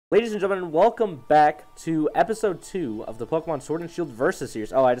Ladies and gentlemen, welcome back to episode 2 of the Pokemon Sword and Shield Versus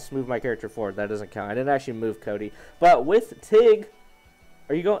series. Oh, I just moved my character forward. That doesn't count. I didn't actually move Cody. But with Tig,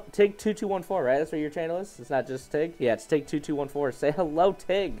 are you going Tig 2214, right? That's what your channel is? It's not just Tig? Yeah, it's Tig 2214. Say hello,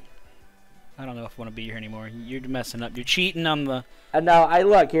 Tig. I don't know if I want to be here anymore. You're messing up. You're cheating on the No, I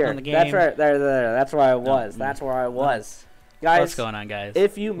look here. on the game. That's right. There. That's where I was. That's where I was. Guys, what's going on, guys?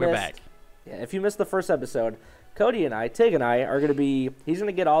 If you We're back. Yeah, if you missed the first episode, Cody and I, Tig and I, are going to be, he's going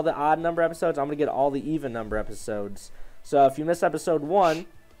to get all the odd number episodes, I'm going to get all the even number episodes. So if you missed episode 1,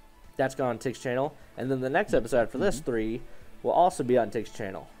 that's going on Tig's channel, and then the next episode for this 3 will also be on Tig's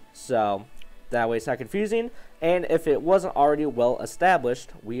channel. So that way it's not confusing, and if it wasn't already well established,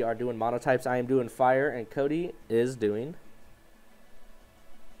 we are doing monotypes. I am doing fire, and Cody is doing...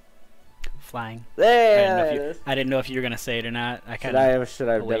 Flying. There. I didn't know if you were gonna say it or not. Should I have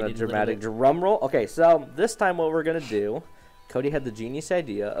done a dramatic drum roll? Okay, so this time what we're gonna do, Cody had the genius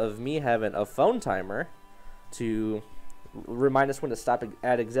idea of me having a phone timer to remind us when to stop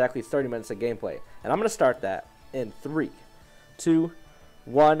at exactly 30 minutes of gameplay, and I'm gonna start that in 3, 2,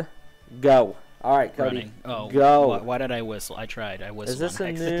 1, go. All right, Cody. Running. Oh, go. Why did I whistle? I tried. I whistled. Is this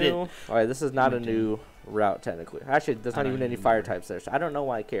a new? All right, this is not a new route technically. Actually, there's not even any fire types there, so I don't know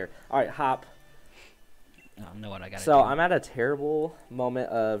why I care. All right, hop. I don't know what I got. So I'm at a terrible moment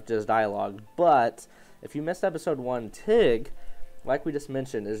of just dialogue, but if you missed episode 1, Tig, like we just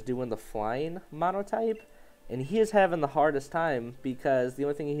mentioned, is doing the flying monotype, and he is having the hardest time because the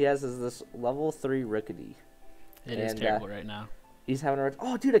only thing he has is this level 3 Rudey. It is terrible right now. He's having a...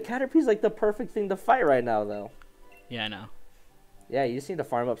 Oh, dude, a Caterpie's like the perfect thing to fight right now, though. Yeah, I know. Yeah, you just need to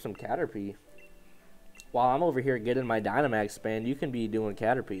farm up some Caterpie. While I'm over here getting my Dynamax span, you can be doing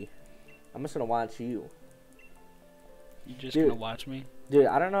Caterpie. I'm just going to watch you. You just going to watch me? Dude,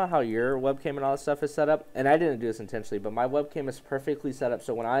 I don't know how your webcam and all this stuff is set up, and I didn't do this intentionally, but my webcam is perfectly set up,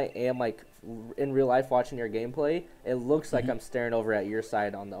 so when I am, like, in real life watching your gameplay, it looks like I'm staring over at your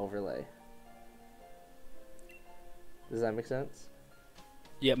side on the overlay. Does that make sense?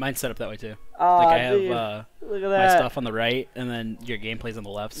 Yeah, mine's set up that way too. Oh, like I have look at my that. stuff on the right, and then your gameplay's on the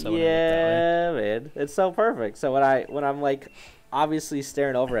left. So yeah, man, it's so perfect. So when I'm like obviously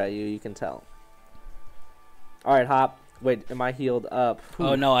staring over at you, you can tell. All right, hop. Wait, am I healed up? Ooh.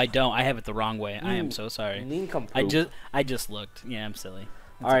 Oh no, I don't. I have it the wrong way. I am so sorry. I just looked. Yeah, I'm silly.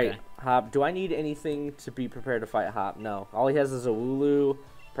 It's all right, okay. Hop. Do I need anything to be prepared to fight Hop? No. All he has is a Wooloo.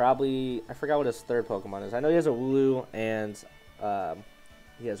 Probably I forgot what his third Pokemon is. I know he has a Wooloo and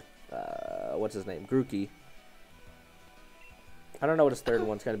he has, what's his name? Grookey. I don't know what his third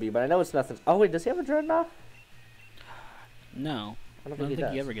one's going to be, but I know it's nothing. Oh, wait, does he have a Dreadnought? No. I don't think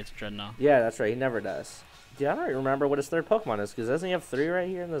he ever gets a Dreadnought. Yeah, that's right. He never does. Dude, I don't even remember what his third Pokemon is, because doesn't he have 3 right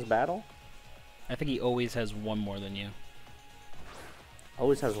here in this battle? I think he always has 1 more than you.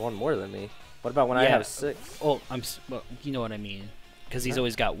 Always has 1 more than me. What about when I have 6? Oh, well, you know what I mean. Because he's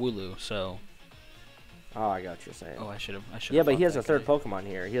always got Wooloo, so... Oh, I got what you're saying. Oh, I should have. Yeah, but he has a third Pokemon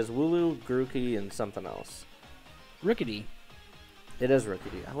here. He has Wooloo, Grookey, and something else. Rickety. It is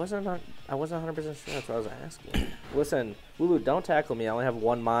Rickety. I wasn't 100% sure. That's what I was asking. Listen, Wooloo, don't tackle me. I only have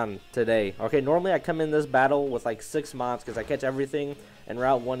 1 Mon today. Okay, normally I come in this battle with like 6 Mons because I catch everything in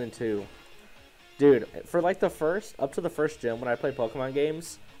Route 1 and 2. Dude, for like up to the first gym when I play Pokemon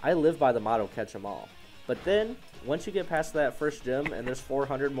games, I live by the motto, catch them all. But then, once you get past that first gym and there's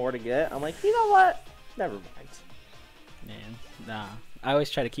 400 more to get, I'm like, you know what? Never mind. Man, nah. I always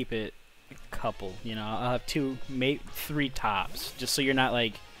try to keep it a couple, you know. I'll have 2, maybe 3 tops, just so you're not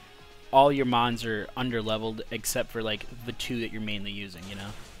like all your Mons are under leveled except for like the 2 that you're mainly using, you know.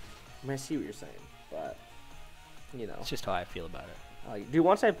 I mean, I see what you're saying, but you know, it's just how I feel about it. Dude,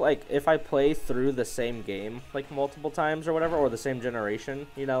 once if I play through the same game like multiple times or whatever, or the same generation,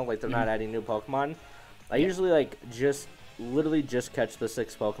 you know, like they're not adding new Pokemon, I usually like literally just catch the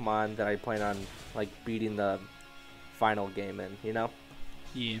 6 Pokemon that I plan on like beating the final game in, you know?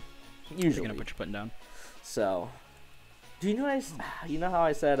 Yeah. Usually. Picking up what you're putting down. So, do you know you know how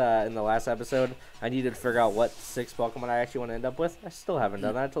I said in the last episode I needed to figure out what 6 Pokemon I actually want to end up with? I still haven't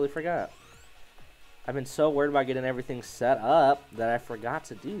done that. I totally forgot. I've been so worried about getting everything set up that I forgot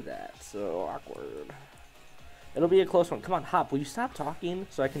to do that. So awkward. It'll be a close one. Come on, Hop, will you stop talking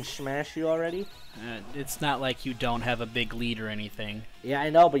so I can smash you already? It's not like you don't have a big lead or anything. Yeah, I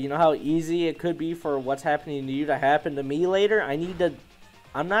know, but you know how easy it could be for what's happening to you to happen to me later?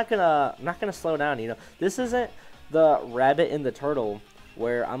 I'm not gonna slow down, you know. This isn't the rabbit and the turtle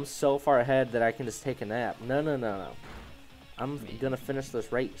where I'm so far ahead that I can just take a nap. No. I'm gonna finish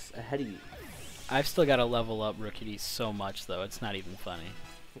this race ahead of you. I've still got to level up Rickety so much, though. It's not even funny.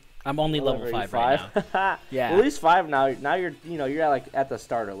 I'm only level 5 right now. Yeah. Well, at least 5 now. Now you're you're like at the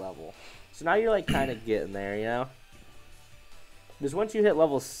starter level. So now you're like kind of getting there, you know. Because once you hit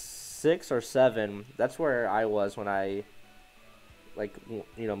level 6 or 7, that's where I was when I like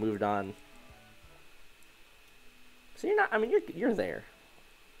moved on. So you're not. I mean, you're there.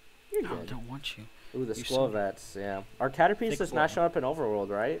 You're good. I don't want you. Ooh, the SwSh, yeah. Our Caterpiece does not show up in Overworld,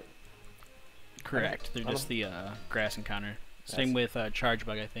 right? Correct. They're just the grass encounter. Same with Charge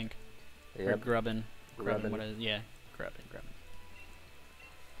Bug, I think. Yep. Or Grubbin. Grubbin. What is? Yeah, Grubbin.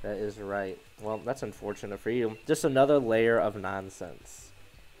 That is right. Well, that's unfortunate for you. Just another layer of nonsense.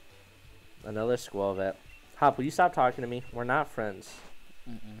 Another SwSh. Hop, will you stop talking to me? We're not friends.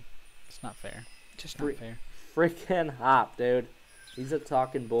 It's not fair. Just not fair. Freaking Hop, dude. He's a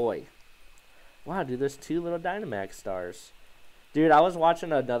talking boy. Wow, dude, there's 2 little Dynamax stars. Dude, I was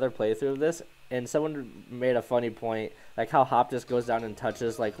watching another playthrough of this, and someone made a funny point, like how Hop just goes down and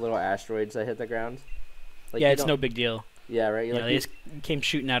touches like little asteroids that hit the ground. Like, yeah, it's no big deal. Yeah, right. You know, they just came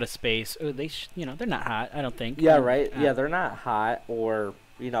shooting out of space. Oh, they're not hot. I don't think. Yeah, right. Yeah, they're not hot or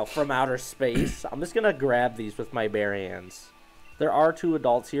from outer space. I'm just gonna grab these with my bare hands. There are 2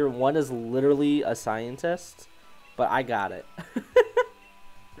 adults here. One is literally a scientist, but I got it.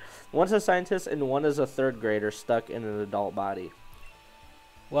 One's a scientist and one is a 3rd grader stuck in an adult body.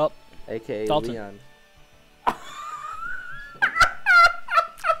 Well, AKA Dalton. Leon.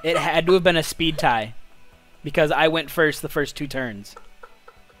 It had to have been a speed tie, because I went first the first 2 turns.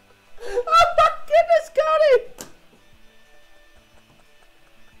 Oh my goodness, Cody!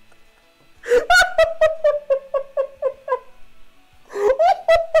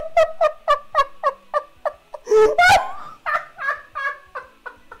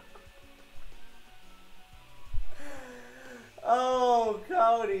 Oh,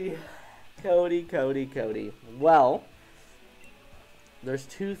 Cody. Cody. Well, there's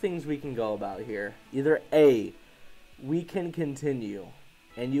 2 things we can go about here. Either A, we can continue,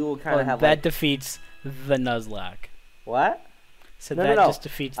 and you will kind of have that defeats the Nuzlocke. What? So no, that no. just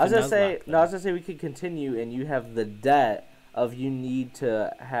defeats the I was gonna Nuzlocke. say we could continue, and you have the debt of you need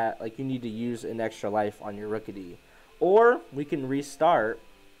to use an extra life on your Rookity, or we can restart,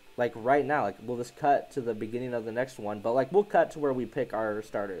 like right now. Like we'll just cut to the beginning of the next one, but like we'll cut to where we pick our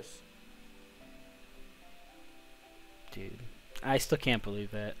starters. Dude, I still can't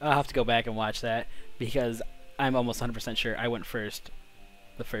believe that. I'll have to go back and watch that because I'm almost 100% sure I went first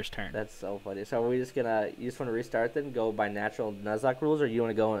the first turn. That's so funny. So are we just gonna, you just want to restart then, go by natural Nuzlocke rules, or you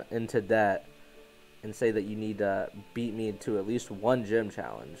want to go into debt and say that you need to beat me to at least 1 gym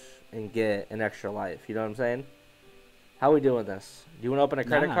challenge and get an extra life? You know what I'm saying? How are we doing this? Do you want to open a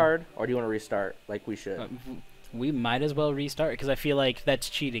credit card, or do you want to restart like we should? We might as well restart because I feel like that's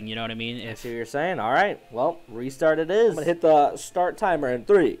cheating. You know what I mean? I see what you're saying. All right. Well, restart it is. I'm going to hit the start timer in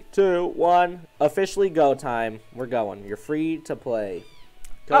 3, 2, 1. Officially go time. We're going. You're free to play.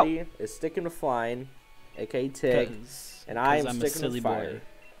 Cody is sticking with flying, a.k.a. Tig, and I'm sticking with fire. Boy.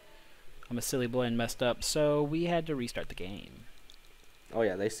 I'm a silly boy and messed up, so we had to restart the game. Oh,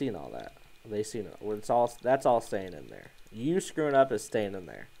 yeah. They seen all that. They seen it. It's all, that's all staying in there. You screwing up is staying in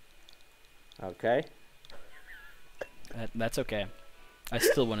there. Okay? That's okay. I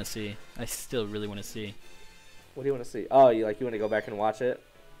still want to see. I still really want to see. What do you want to see? Oh, you want to go back and watch it?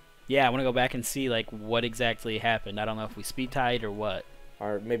 Yeah, I want to go back and see like what exactly happened. I don't know if we speed tied or what.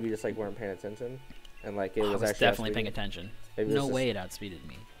 Or maybe just like weren't paying attention, and like it I was was actually definitely paying attention. No way it outspeeded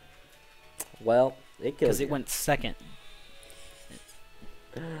me. Well, it killed because it went second.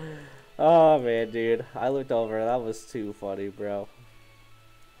 Oh man, dude, I looked over. That was too funny, bro.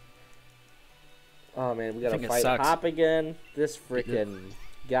 Oh man, we gotta fight Hop again. This freaking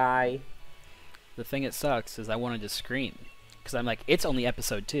guy. The thing that sucks is I wanted to scream because I'm like, it's only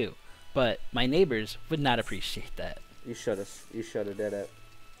episode 2, but my neighbors would not appreciate that. You should have. You should have did it.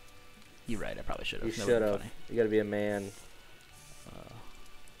 You're right. I probably should have. You should have. You gotta be a man.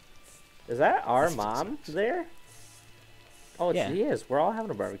 Is that our mom there? Oh, yeah. She is. We're all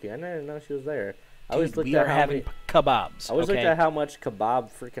having a barbecue. I didn't know she was there. I always looked we at are having kebabs. I always looked at how much kebab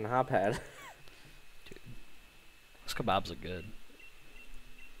freaking Hop had. Dude, those kebabs are good.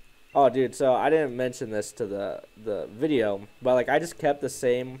 Oh, dude. So I didn't mention this to the video, but like I just kept the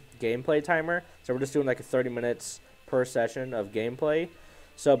same gameplay timer. So we're just doing like a 30 minutes per session of gameplay.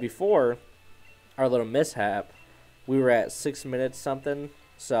 So before our little mishap, we were at 6 minutes something.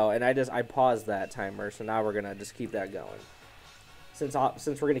 So and I paused that timer. So now we're gonna just keep that going. Since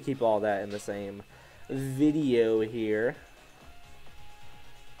we're gonna keep all that in the same video here.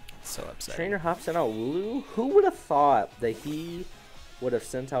 So upsetting. Trainer Hop sent out Hulu. Who would have thought that he would have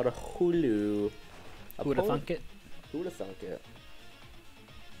sent out a Hulu? Who would have thunk it? Who would have thunk it?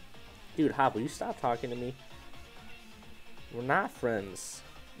 Dude, Hop, will you stop talking to me? We're not friends.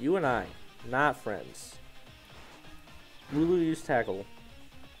 You and I, not friends. Lulu use tackle.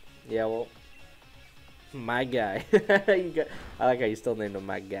 Yeah, well, my guy. I like how you still named him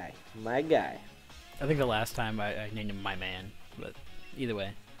my guy. My guy. I think the last time I named him my man, but either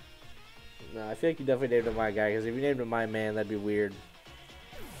way. No, I feel like you definitely named him my guy, because if you named him my man, that'd be weird.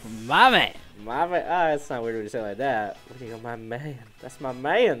 My man. My man. Ah, that's not weird when you say it like that. What do you go, my man? That's my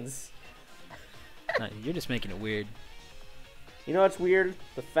man's. You're just making it weird. You know what's weird?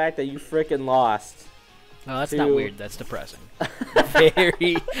 The fact that you freaking lost. No, that's not weird. That's depressing.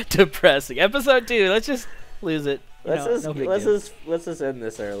 Very depressing. Episode 2. Let's just lose it. Let's just end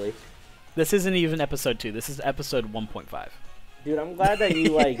this early. This isn't even episode 2. This is episode 1.5. Dude, I'm glad that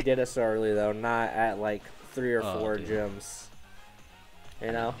you like did it so early though, not at like 3 or 4 gyms.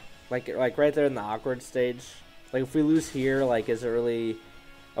 You know, like right there in the awkward stage. Like if we lose here, like is it really?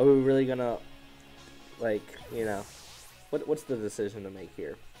 Are we really gonna, like, you know, what's the decision to make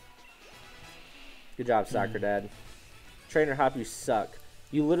here? Good job, Soccer Dad. Trainer Hop, you suck.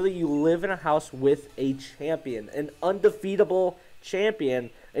 You live in a house with a champion, an undefeatable champion,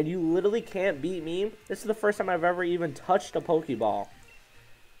 and you literally can't beat me. This is the first time I've ever even touched a Pokeball.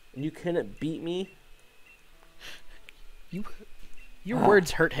 And you couldn't beat me? Your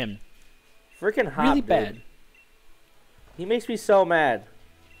words hurt him. Freaking Hop, really dude. bad. He makes me so mad.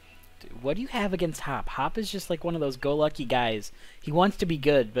 Dude, what do you have against Hop? Hop is just like one of those go-lucky guys. He wants to be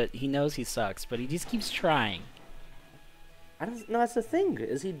good, but he knows he sucks, but he just keeps trying. I don't know. That's the thing,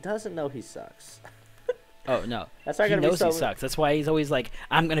 is he doesn't know he sucks. Oh, no. That's why he knows he sucks. That's why he's always like,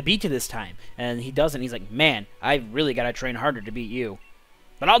 I'm going to beat you this time. And he doesn't. He's like, man, I really got to train harder to beat you.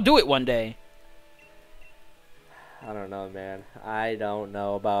 But I'll do it one day. I don't know, man. I don't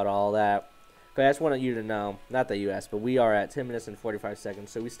know about all that. But I just wanted you to know, not that you asked, but we are at 10 minutes and 45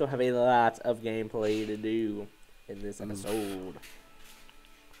 seconds, so we still have a lot of gameplay to do in this episode.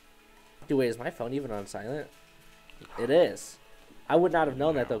 Dude, wait, is my phone even on silent? It is. I would not have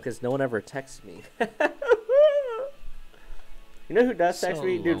known that, though, because no one ever texts me. You know who does text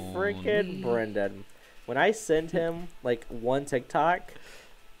me? Dude, freaking Brendan. When I send him, like, one TikTok,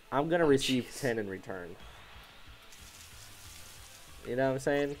 I'm going to receive 10 in return. You know what I'm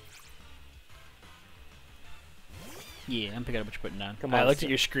saying? Yeah, I'm picking up what you're putting down. Come on, I looked at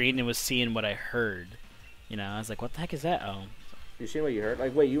your screen and was seeing what I heard. You know, I was like, what the heck is that? Oh. You seen what you heard?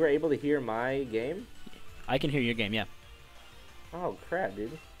 Like, wait, you were able to hear my game? I can hear your game, yeah. Oh, crap,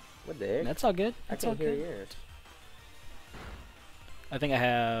 dude. What the heck? That's all good. That's all good. Hear yours. I think I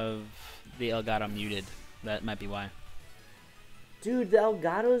have the Elgato muted. That might be why. Dude, the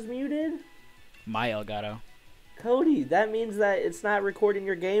Elgato's muted? My Elgato. Cody, that means that it's not recording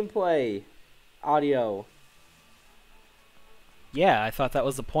your gameplay audio. Yeah, I thought that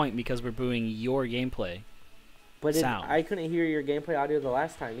was the point because we're booing your gameplay. But sound. I couldn't hear your gameplay audio the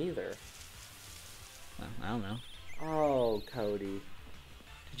last time either. Well, I don't know. Oh, Cody.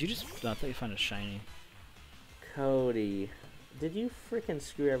 Did you just... No, I thought you found a shiny. Cody. Did you freaking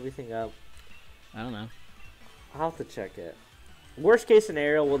screw everything up? I don't know. I'll have to check it. Worst case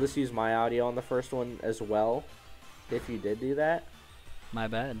scenario, we'll just use my audio on the first one as well. If you did do that. My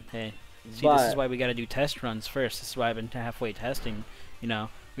bad. Hey. See, this is why we gotta do test runs first. This is why I've been halfway testing. You know,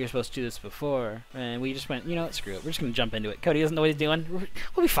 we were supposed to do this before, and we just went, you know what, screw it. We're just gonna jump into it. Cody doesn't know what he's doing.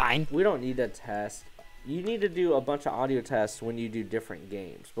 We'll be fine. We don't need to test. You need to do a bunch of audio tests when you do different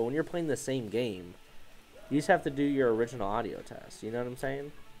games. But when you're playing the same game, you just have to do your original audio test. You know what I'm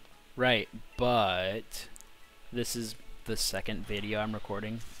saying? Right, but this is the second video I'm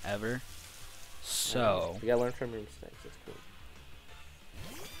recording ever. So you gotta learn from your mistakes. That's cool.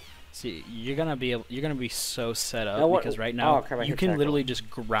 See, you're gonna be so set up because right now you can literally just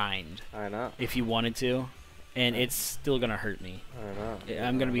grind. I know. If you wanted to, and it's still gonna hurt me. I know.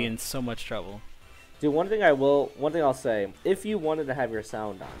 I'm gonna be in so much trouble. Dude, one thing I'll say, if you wanted to have your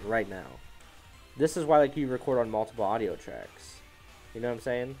sound on right now, this is why like you record on multiple audio tracks. You know what I'm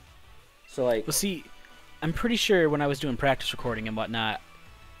saying? So like. Well, see, I'm pretty sure when I was doing practice recording and whatnot,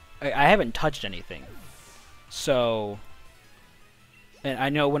 I haven't touched anything. So. And I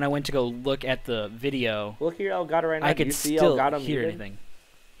know when I went to go look at the video, look here, Elgato right now. I could still hear anything.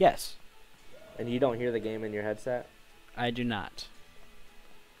 Yes. And you don't hear the game in your headset? I do not.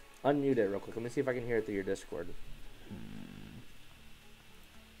 Unmute it real quick. Let me see if I can hear it through your Discord.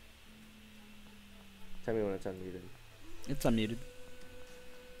 Tell me when it's unmuted. It's unmuted.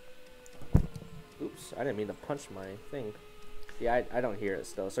 Oops, I didn't mean to punch my thing. Yeah, I don't hear it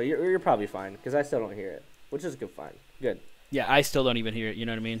still. So you're probably fine, because I still don't hear it. Which is good, fine. Good. Yeah, I still don't even hear it. You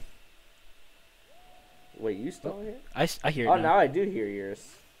know what I mean? Wait, you still hear it? I hear it. Oh, now I do hear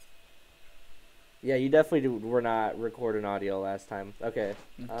yours. Yeah, you definitely were not recording audio last time. Okay.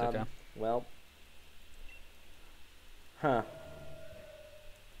 It's okay. Well. Huh.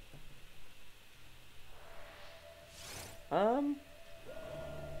 I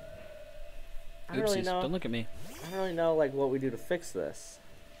don't really Oopsies, know. don't look at me. I don't really know like what we do to fix this.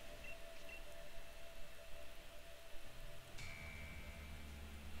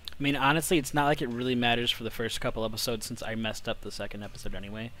 I mean, honestly, it's not like it really matters for the first couple episodes since I messed up the second episode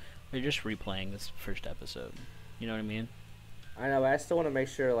anyway. We're just replaying this first episode. You know what I mean? I know, but I still want to make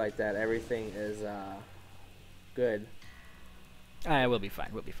sure like that everything is good. We'll be fine.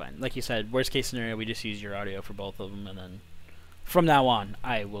 We'll be fine. Like you said, worst case scenario, we just use your audio for both of them, and then from now on,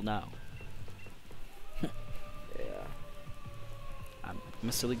 I will know. Yeah. I'm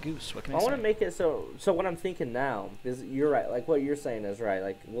a silly goose. What can I I say? want to make it so what I'm thinking now is you're right. Like what you're saying is right.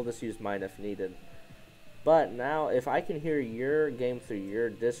 Like we'll just use mine if needed. But now if I can hear your game through your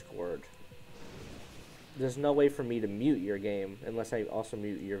Discord, there's no way for me to mute your game unless I also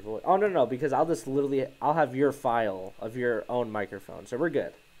mute your voice. Oh no, because I'll have your file of your own microphone. So we're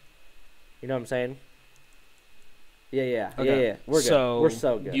good. You know what I'm saying? Yeah. Okay. Yeah. We're good. We're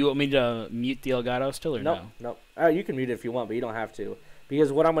so good. You want me to mute the Elgato still or Nope. no? Nope. You can mute it if you want, but you don't have to.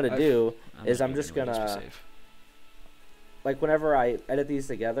 Because what I'm going to do is I'm just going to, like whenever I edit these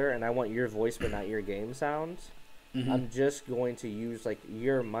together and I want your voice but not your game sounds, I'm just going to use like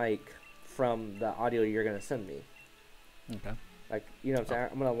your mic from the audio you're going to send me. Okay. Like, you know what I'm saying?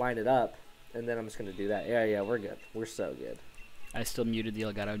 I'm going to line it up and then I'm just going to do that. Yeah, we're good. We're so good. I still muted the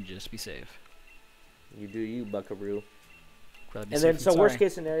Elgato just to be safe. You do you, buckaroo. And then, so worst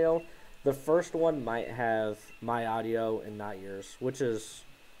case scenario, the first one might have my audio and not yours, which is,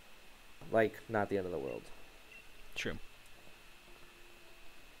 like, not the end of the world. True.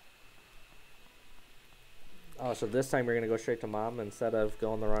 Oh, so this time you're going to go straight to mom instead of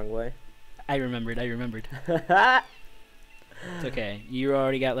going the wrong way? I remembered. It's okay. You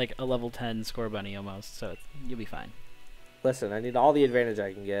already got, like, a level 10 score bunny almost, so you'll be fine. Listen, I need all the advantage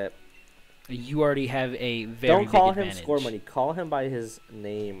I can get. You already have a very Don't call big him advantage. Score Money. Call him by his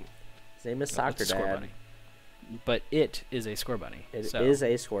name. His name is Soccer Score Dad. Bunny. But it is a score bunny. It so. is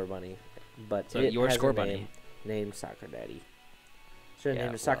a Score Bunny, but So it your has Score a Bunny name named Soccer Daddy. Should have Yeah,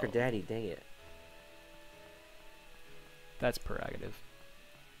 named it Soccer well. Daddy. Dang it. That's prerogative.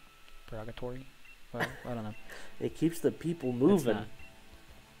 Purgatory? Well, I don't know. It keeps the people It's moving. not.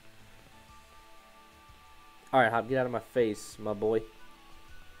 All right, Hop, get out of my face, my boy.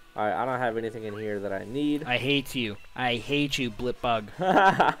 All right, I don't have anything in here that I need. I hate you. I hate you, Blipbug.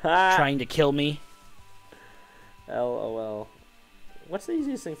 LOL. Trying to kill me. What's the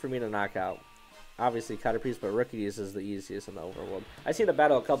easiest thing for me to knock out? Obviously, Caterpiece, but Rookies is the easiest in the overworld. I see to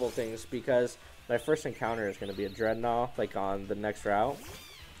battle a couple things because my first encounter is going to be a Dreadnought, like on the next route.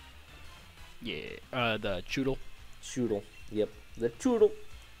 Yeah. The Choodle. Choodle. Yep. The Choodle.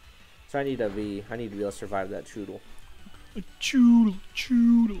 So I need to be able to survive that Choodle. Choodle.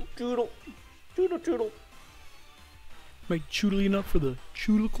 Choodle. Choodle. Am I choodling up for the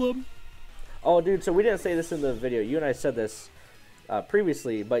Choodle Club? Oh, dude, so we didn't say this in the video. You and I said this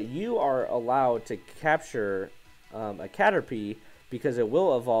previously, but you are allowed to capture a Caterpie because it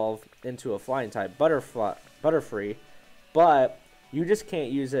will evolve into a flying type, Butterfree, but you just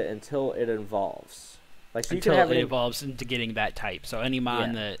can't use it until it evolves. Like so Until you can have it evolves into getting that type. So any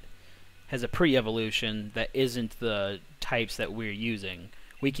mon that has a pre-evolution that isn't the types that we're using,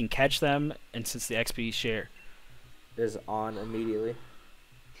 we can catch them, and since the XP share is on immediately.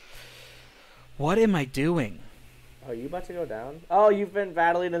 What am I doing? Oh, you about to go down? Oh, you've been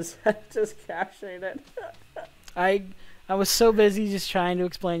battling instead of just capturing it. I was so busy just trying to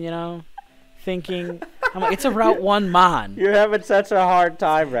explain, thinking. I'm like, it's a Route 1 mon. You're having such a hard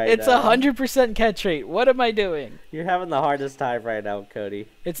time right It's now. 100% catch rate. What am I doing? You're having the hardest time right now, Cody.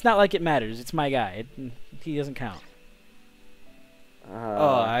 It's not like it matters. It's my guy. He doesn't count.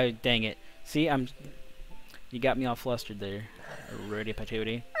 Dang it. See, you got me all flustered there,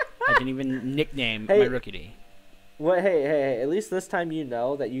 RudeyPaTudey. I didn't even nickname my rookie. What? Hey! At least this time you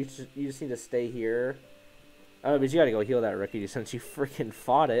know that you just need to stay here. Oh, but you gotta go heal that rookie since you freaking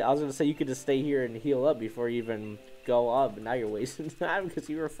fought it. I was gonna say you could just stay here and heal up before you even go up, but now you're wasting time because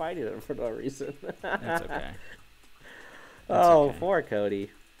you were fighting it for no reason. That's okay. Poor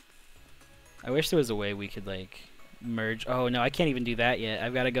Cody. I wish there was a way we could like merge. Oh no, I can't even do that yet.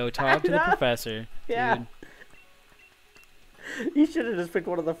 I've got to go talk to the professor. Yeah. Dude. You should have just picked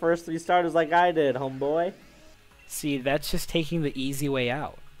one of the first 3 starters like I did, homeboy. See, that's just taking the easy way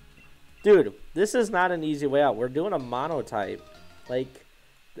out. Dude, this is not an easy way out. We're doing a monotype. Like,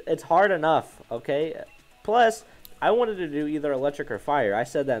 it's hard enough, okay? Plus, I wanted to do either electric or fire. I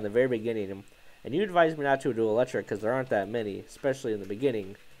said that in the very beginning. And you advised me not to do electric because there aren't that many, especially in the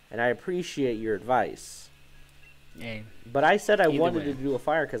beginning. And I appreciate your advice. Hey, but I said I wanted way. to do a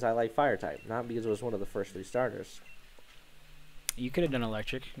fire because I like fire type, not because it was one of the first 3 starters. You could have done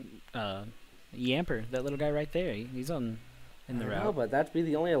electric. Yamper, that little guy right there. He's in the route. No, but that'd be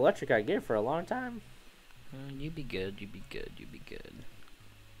the only electric I get for a long time. You'd be good. You'd be good. You'd be good.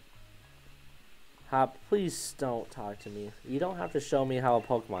 Hop, please don't talk to me. You don't have to show me how a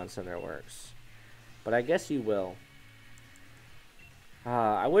Pokemon Center works. But I guess you will.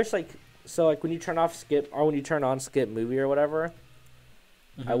 I wish, like, so, like, when you turn off skip, or when you turn on skip movie or whatever,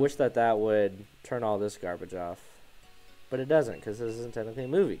 I wish that would turn all this garbage off. But it doesn't, because this isn't technically a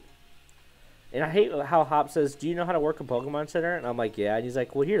movie. And I hate how Hop says, do you know how to work a Pokemon Center? And I'm like, yeah. And he's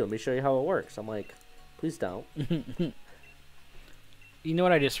like, well, here, let me show you how it works. I'm like, please don't. You know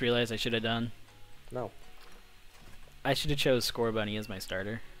what I just realized I should have done? No. I should have chose Score Bunny as my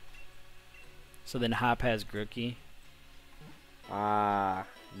starter. So then Hop has Grookey. Ah,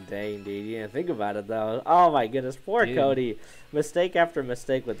 dang, dude. You didn't think about it, though. Oh, my goodness. Poor Cody. Mistake after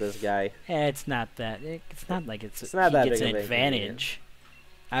mistake with this guy. It's not that. It's not like it's not that he gets big an of an advantage.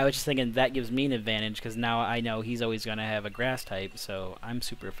 I was just thinking that gives me an advantage because now I know he's always going to have a grass type, so I'm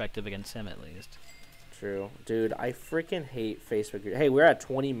super effective against him at least. True. Dude, I freaking hate Facebook. Hey, we're at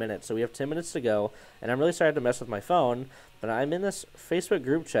 20 minutes, so we have 10 minutes to go, and I'm really sorry to mess with my phone, but I'm in this Facebook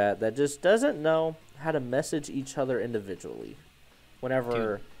group chat that just doesn't know how to message each other individually.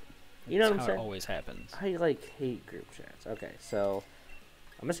 Whenever, Dude, you know what I'm how saying? it always happens. I, like, hate group chats. Okay, so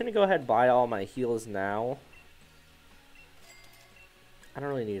I'm just going to go ahead and buy all my heals now. I don't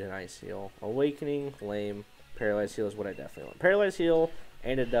really need an ice heal. Awakening, lame. Paralyzed heal is what I definitely want. Paralyzed heal,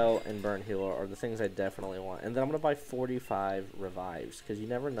 antidote, and burn healer are the things I definitely want. And then I'm going to buy 45 revives, because you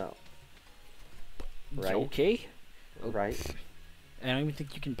never know. Right? Okay. Right? I don't even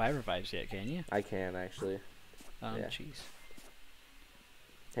think you can buy revives yet, can you? I can, actually. Yeah. Jeez.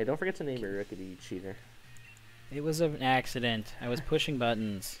 Hey, don't forget to name your rookie, you cheater. It was an accident. I was pushing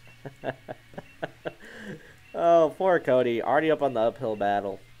buttons. Oh, poor Cody. Already up on the uphill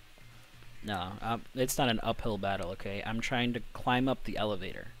battle. No, it's not an uphill battle, okay? I'm trying to climb up the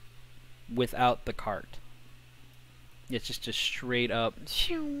elevator without the cart. It's just a straight up.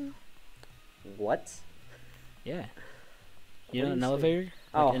 What? Yeah. You What know do an you elevator? Like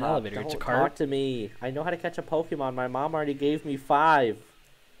Oh, an Hop, elevator. It's a don't cart. talk to me. I know how to catch a Pokemon. My mom already gave me 5.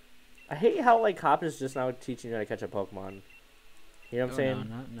 I hate how, like, Hop is just now teaching you how to catch a Pokemon. You know what I'm saying?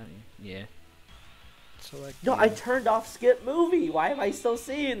 No, not yeah. Select. No, I turned off skip movie. Why am I still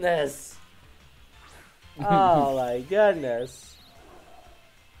seeing this? Oh my goodness.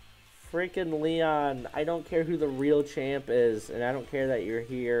 Freaking Leon. I don't care who the real champ is, and I don't care that you're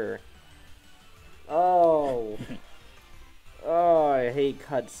here. Oh. Oh, I hate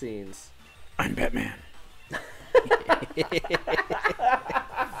cutscenes. I'm Batman.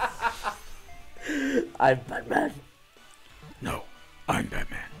 I'm Batman. No, I'm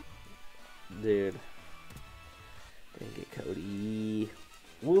Batman. Dude. Dang it, Cody.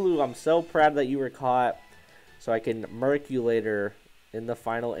 Wooloo, I'm so proud that you were caught so I can murk you later in the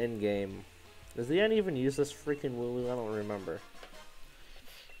final endgame. Does the end even use this freaking Wooloo? I don't remember.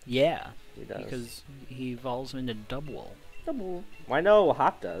 Yeah. He does. Because he evolves into Double. Double. Well, I know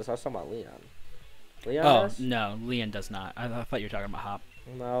Hop does. I was talking about Leon. Leon does? No, Leon does not. I thought you were talking about Hop.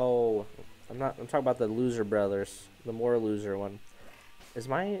 No. I'm not. I'm talking about the loser brothers. The more loser one. Is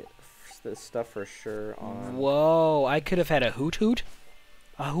my stuff for sure on? Whoa, I could have had a Hoot Hoot?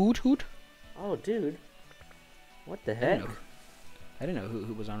 A Hoot Hoot? Oh, dude. What the heck? I didn't know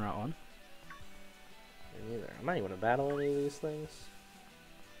who was on Route 1. Me neither. I'm not even gonna battle any of these things.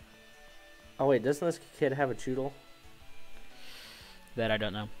 Oh wait, doesn't this kid have a Choodle? That I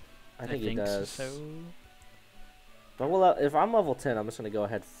don't know. I think he does. So. But well, if I'm level 10, I'm just gonna go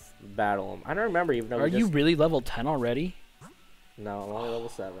ahead battle him. I don't remember even though. Are you really level 10 already? No, I'm only level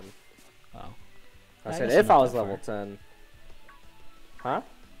 7. Oh. I said if I was level 10. Huh?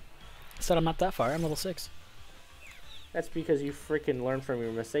 I said I'm not that far. I'm level 6. That's because you freaking learned from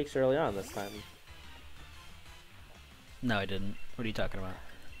your mistakes early on this time. No, I didn't. What are you talking about?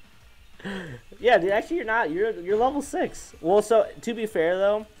 Yeah, dude, actually you're not. You're level 6. Well, so to be fair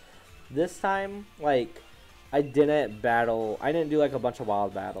though, this time like I didn't do like a bunch of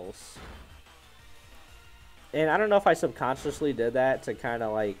wild battles. And I don't know if I subconsciously did that to kind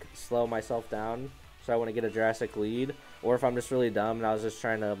of like slow myself down so I want to get a drastic lead, or if I'm just really dumb and I was just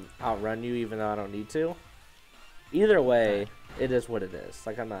trying to outrun you even though I don't need to. Either way, it is what it is.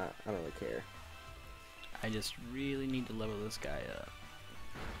 Like I don't really care. I just really need to level this guy up.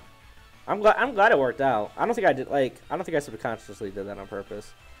 I'm glad it worked out. I don't think I subconsciously did that on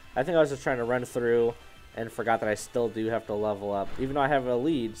purpose. I think I was just trying to run through and forgot that I still do have to level up, even though I have a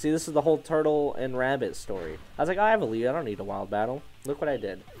lead. See, this is the whole turtle and rabbit story. I was like, oh, I have a lead. I don't need a wild battle. Look what I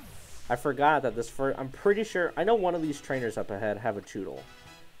did. I forgot that this first... I'm pretty sure... I know one of these trainers up ahead have a Choodle.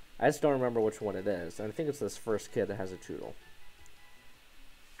 I just don't remember which one it is. And I think it's this first kid that has a Choodle.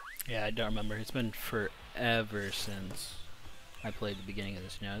 Yeah, I don't remember. It's been forever since I played the beginning of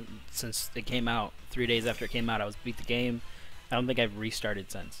this. You know, since it came out, 3 days after it came out, I beat the game. I don't think I've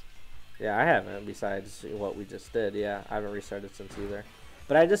restarted since. Yeah, I haven't, besides what we just did. Yeah, I haven't restarted since either.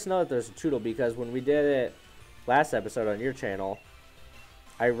 But I just know that there's a Choodle because when we did it last episode on your channel,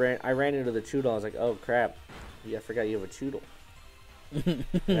 I ran into the Choodle. I was like, oh, crap. Yeah, I forgot you have a Choodle.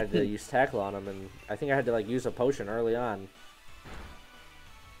 I had to use Tackle on him, and I think I had to, like, use a potion early on.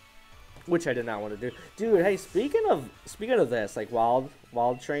 Which I did not want to do. Dude, hey, speaking of this, like, wild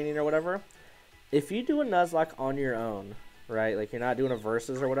training or whatever, if you do a Nuzlocke on your own, right, like, you're not doing a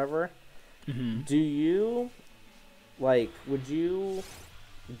versus or whatever, do you, like, would you,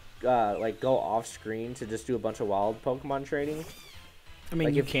 like, go off screen to just do a bunch of wild Pokemon training? I mean,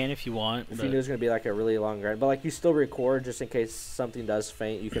 like you can if you want. If you knew it was going to be, like, a really long grind. But, like, you still record just in case something does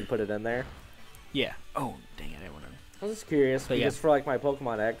faint, you can put it in there. Yeah. Oh, dang it, I want to. I was just curious, but because yeah. for, like, my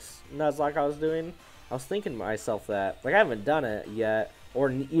Pokemon X Nuzlocke I was doing, I was thinking to myself that, like, I haven't done it yet,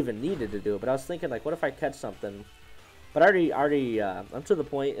 or even needed to do it, but I was thinking, like, what if I catch something? But I'm to the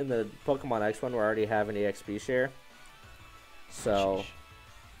point in the Pokemon X one where I already have an EXP share. So,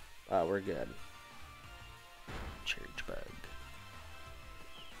 we're good. Charge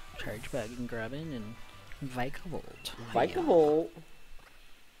bug and grabbing and Vikavolt. Vikavolt.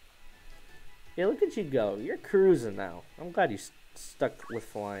 Yeah, look at you go. You're cruising now. I'm glad you stuck with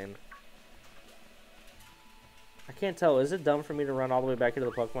flying. I can't tell. Is it dumb for me to run all the way back into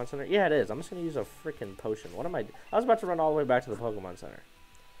the Pokemon Center? Yeah, it is. I'm just going to use a freaking potion. What am I doing? I was about to run all the way back to the Pokemon Center.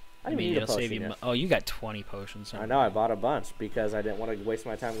 I didn't need a potion yet. Oh, you got 20 potions. I know. I bought a bunch because I didn't want to waste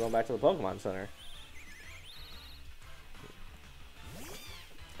my time going back to the Pokemon Center.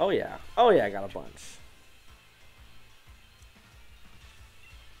 Oh, yeah. Oh, yeah, I got a bunch.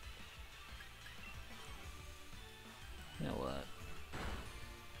 You know what?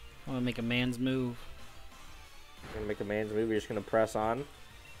 I'm gonna make a man's move. You're gonna make a man's move? You're just gonna press on?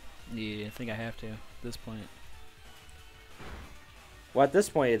 Yeah, I think I have to at this point. Well, at this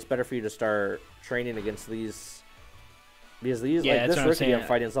point, it's better for you to start training against these. Because these, yeah, like this rookie I'm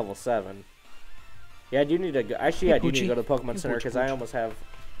fighting is level 7. Yeah, I do need to go. Actually, yeah, I do need to go to the Pokemon Center because I almost have.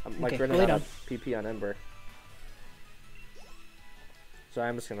 I'm like running out of PP on Ember. So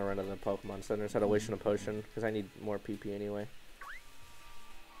I'm just gonna run to the Pokemon Center instead of wasting a potion because I need more PP anyway.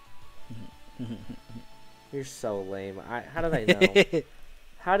 You're so lame. How did I know?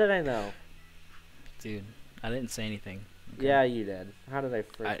 How did I know? Dude, I didn't say anything. Okay. Yeah, you did. How did I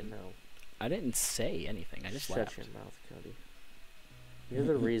freaking know? I didn't say anything. I just laughed. Shut your mouth, Cody. You're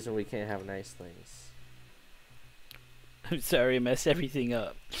the reason we can't have nice things. I'm sorry, I messed everything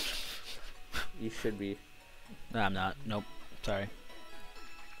up. You should be. No, I'm not. Nope. Sorry.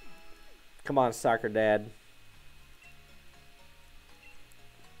 Come on, soccer dad.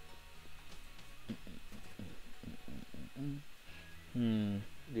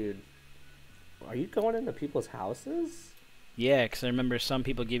 Dude, are you going into people's houses? Yeah, because I remember some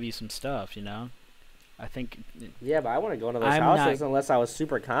people give you some stuff, you know? I think... Yeah, but I want to go into those houses unless I was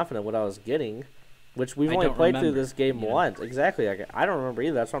super confident what I was getting. Which we've only played through this game once. Exactly. I don't remember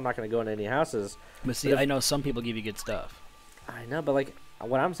either. That's why I'm not going to go into any houses. But see, I know some people give you good stuff. I know, but like,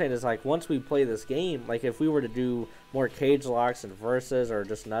 what I'm saying is like, once we play this game, like if we were to do more cage locks and versus or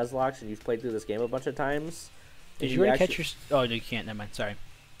just Nuzlocks and you've played through this game a bunch of times. Did you already catch your... Oh, no, you can't. Never mind. Sorry.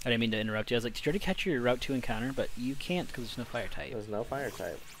 I didn't mean to interrupt you. I was like, did you already catch your Route 2 encounter? But you can't because there's no fire type. There's no fire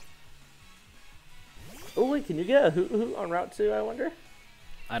type. Oh, wait, can you get a Hoot on Route 2, I wonder?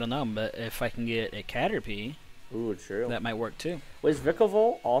 I don't know, but if I can get a Caterpie... Ooh, true. That might work, too. Wait, is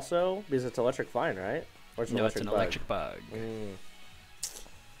Vikavolt also... Because it's electric fine, right? Or it's an electric bug? Electric bug.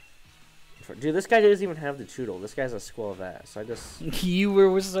 Dude, this guy doesn't even have the Choodle. This guy's a squirrel of ass. I just... You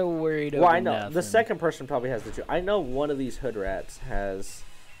were so worried about Well, I know. Nothing. The second person probably has the Choodle. I know one of these hood rats has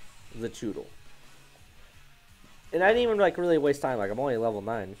the Choodle. And I didn't even, like, really waste time. Like, I'm only level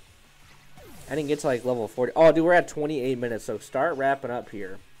 9. I didn't get to, like, level 40. Oh, dude, we're at 28 minutes, so start wrapping up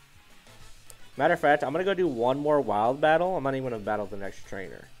here. Matter of fact, I'm going to go do one more wild battle. I'm not even going to battle the next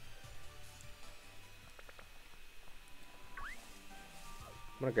trainer.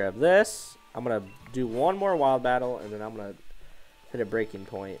 I'm going to grab this. I'm going to do one more wild battle, and then I'm going to hit a breaking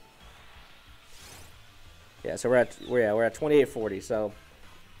point. Yeah, so we're at 28:40. So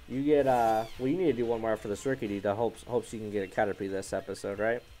you get well, you need to do one more after this rookie to hopes you can get a Caterpie this episode,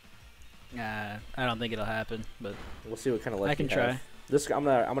 right? I don't think it'll happen, but We'll see what kind of luck I can you try. have. This I'm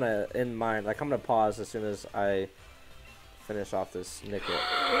gonna end mine. Like I'm gonna pause as soon as I finish off this nickel.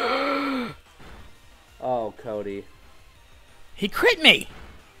 Oh, Cody. He crit me.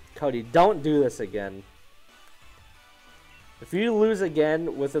 Cody, don't do this again. If you lose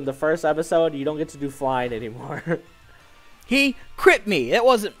again within the first episode, you don't get to do flying anymore. He crit me. It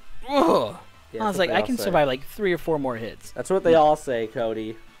wasn't. Ugh. Yeah, I was like, I can survive like 3 or 4 more hits. That's what they all say,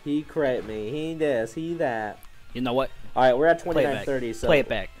 Cody. He crit me. He this. He that. You know what? All right, we're at 29:30. So play it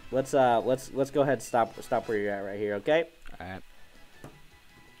back. Let's go ahead and stop where you're at right here. Okay. All right.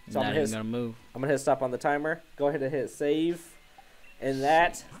 So Not even gonna move. I'm gonna hit stop on the timer. Go ahead and hit save, and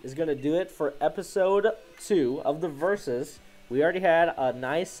that is gonna do it for episode 2 of the Versus. We already had a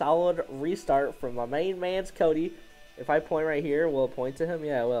nice solid restart from my main man's Cody. If I point right here, will it point to him?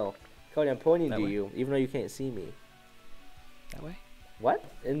 Yeah, it will. Cody, I'm pointing to you, even though you can't see me. That way? What?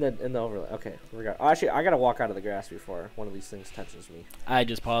 In the overlay. Okay, we got. Oh, actually, I gotta walk out of the grass before one of these things touches me. I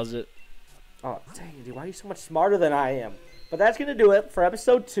just paused it. Oh, dang, dude, why are you so much smarter than I am? But that's gonna do it for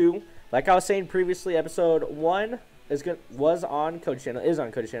episode 2. Like I was saying previously, episode 1 was on Cody's channel. Is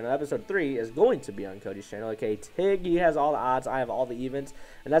on Cody's channel. Episode 3 is going to be on Cody's channel. Okay, Tig, he has all the odds. I have all the evens,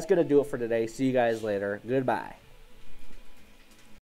 and that's gonna do it for today. See you guys later. Goodbye.